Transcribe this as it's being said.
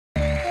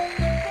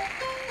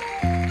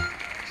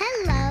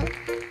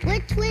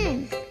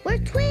twins. We're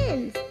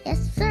twins.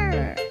 Yes,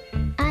 sir.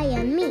 I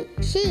am me.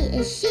 She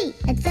is she.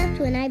 Except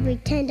when I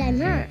pretend I'm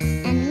her.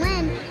 And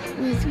when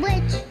we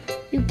switch,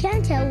 you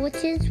can't tell which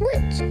is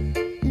which.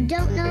 You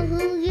don't know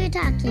who you're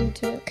talking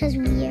to. Cause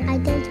we're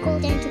identical,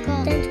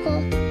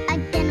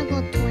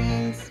 identical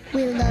twins.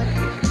 We look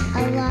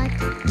a lot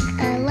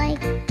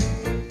alike.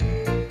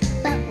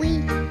 But we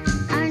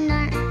are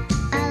not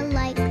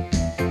alike.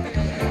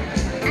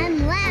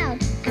 I'm loud.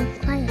 I'm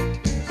quiet.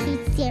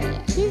 She's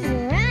serious. She's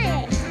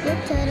right. We're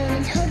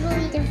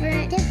totally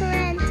different,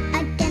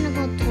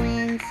 identical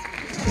twins.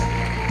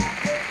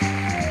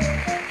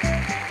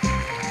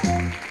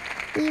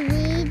 We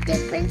read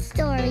different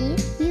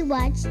stories. We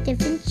watch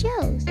different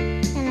shows.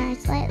 And our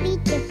slightly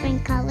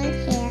different colored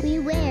hair. We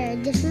wear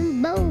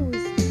different bows.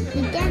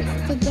 We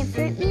dance to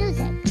different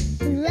music.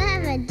 We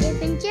laugh at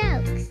different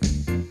jokes.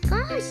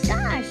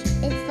 Gosh,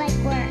 it's like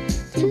we're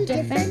two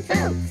different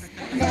folks.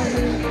 Though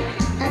we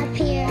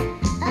appear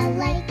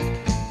alike,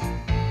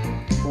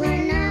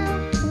 we're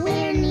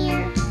nowhere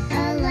near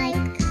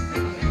alike.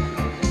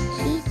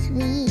 She's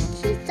sweet,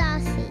 she's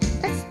saucy.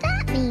 What's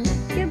that mean?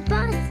 You're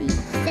bossy,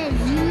 says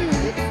you.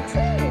 It's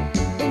true.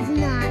 It's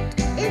not.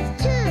 It's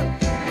true.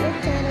 We're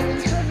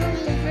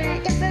totally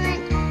different,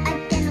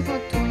 identical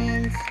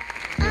twins.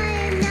 I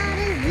am not a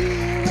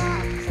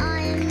Xerox.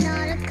 I am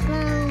not a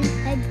clone.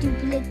 A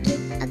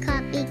duplicate, a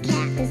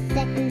copycat, the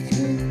second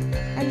scoop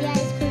of the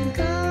ice cream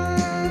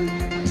cone.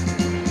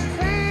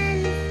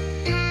 Friends,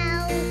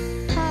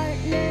 pals,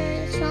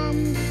 partners,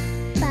 chums,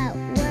 but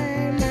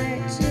we're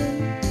marching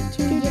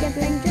to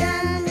different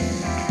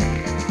drums.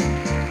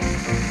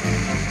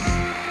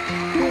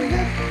 We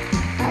look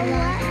a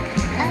lot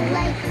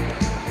alike,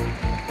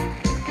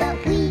 but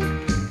we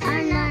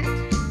are not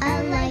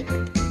alike.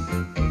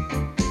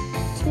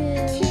 Two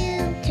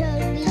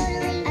totally,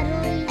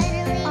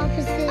 utterly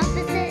opposite,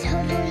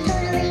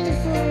 totally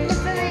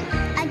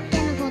different,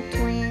 identical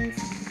twins.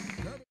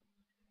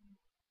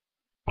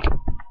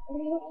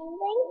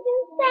 Thank you,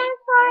 Sir,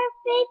 for a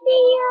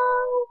video.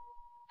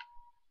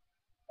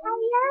 I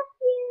love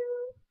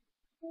you.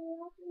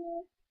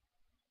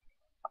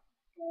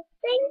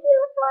 Thank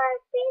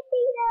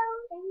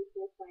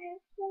you for a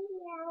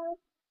video.